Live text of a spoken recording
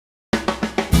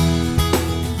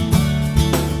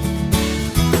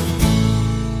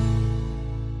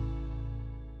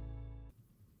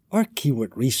Our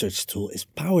keyword research tool is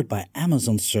powered by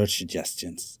Amazon search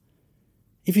suggestions.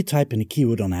 If you type in a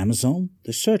keyword on Amazon,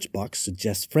 the search box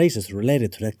suggests phrases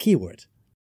related to that keyword.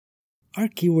 Our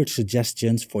keyword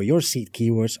suggestions for your seed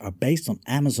keywords are based on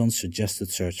Amazon's suggested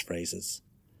search phrases.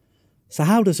 So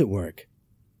how does it work?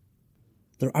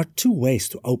 There are two ways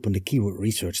to open the keyword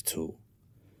research tool.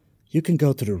 You can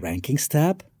go to the Rankings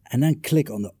tab and then click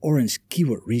on the orange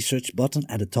Keyword Research button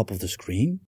at the top of the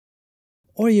screen.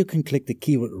 Or you can click the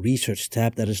Keyword Research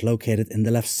tab that is located in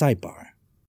the left sidebar.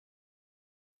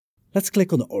 Let's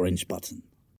click on the orange button.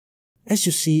 As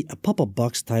you see, a pop-up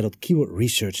box titled Keyword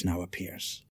Research now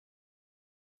appears.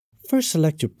 First,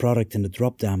 select your product in the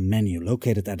drop-down menu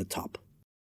located at the top.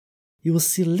 You will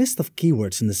see a list of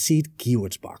keywords in the Seed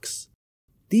Keywords box.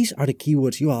 These are the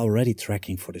keywords you are already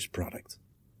tracking for this product.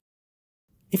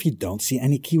 If you don't see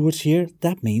any keywords here,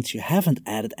 that means you haven't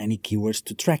added any keywords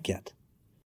to track yet.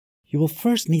 You will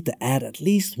first need to add at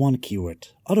least one keyword,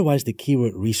 otherwise the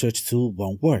keyword research tool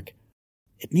won't work.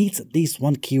 It needs at least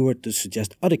one keyword to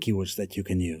suggest other keywords that you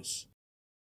can use.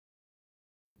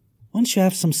 Once you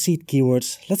have some seed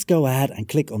keywords, let's go ahead and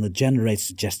click on the Generate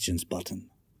Suggestions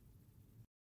button.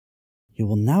 You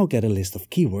will now get a list of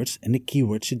keywords in the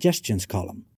Keyword Suggestions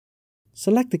column.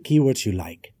 Select the keywords you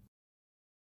like.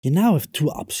 You now have two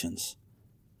options.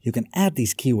 You can add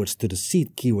these keywords to the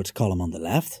Seed Keywords column on the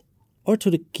left or to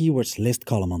the Keywords List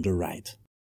column on the right.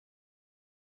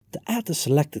 To add the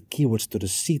selected keywords to the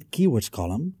Seed Keywords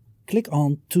column, click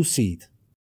on To Seed.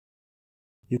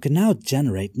 You can now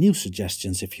generate new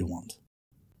suggestions if you want.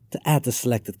 To add the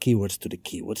selected keywords to the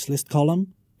Keywords List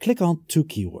column, click on To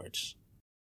Keywords.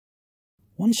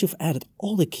 Once you've added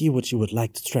all the keywords you would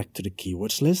like to track to the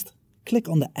keywords list, click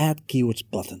on the Add Keywords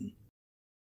button.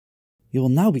 You will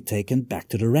now be taken back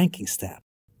to the Rankings tab.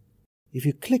 If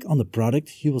you click on the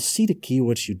product, you will see the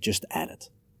keywords you just added.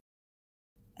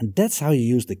 And that's how you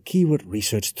use the Keyword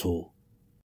Research tool.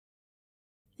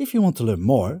 If you want to learn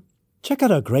more, check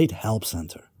out our great Help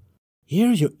Center.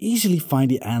 Here you'll easily find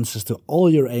the answers to all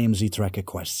your AMZ Tracker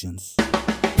questions.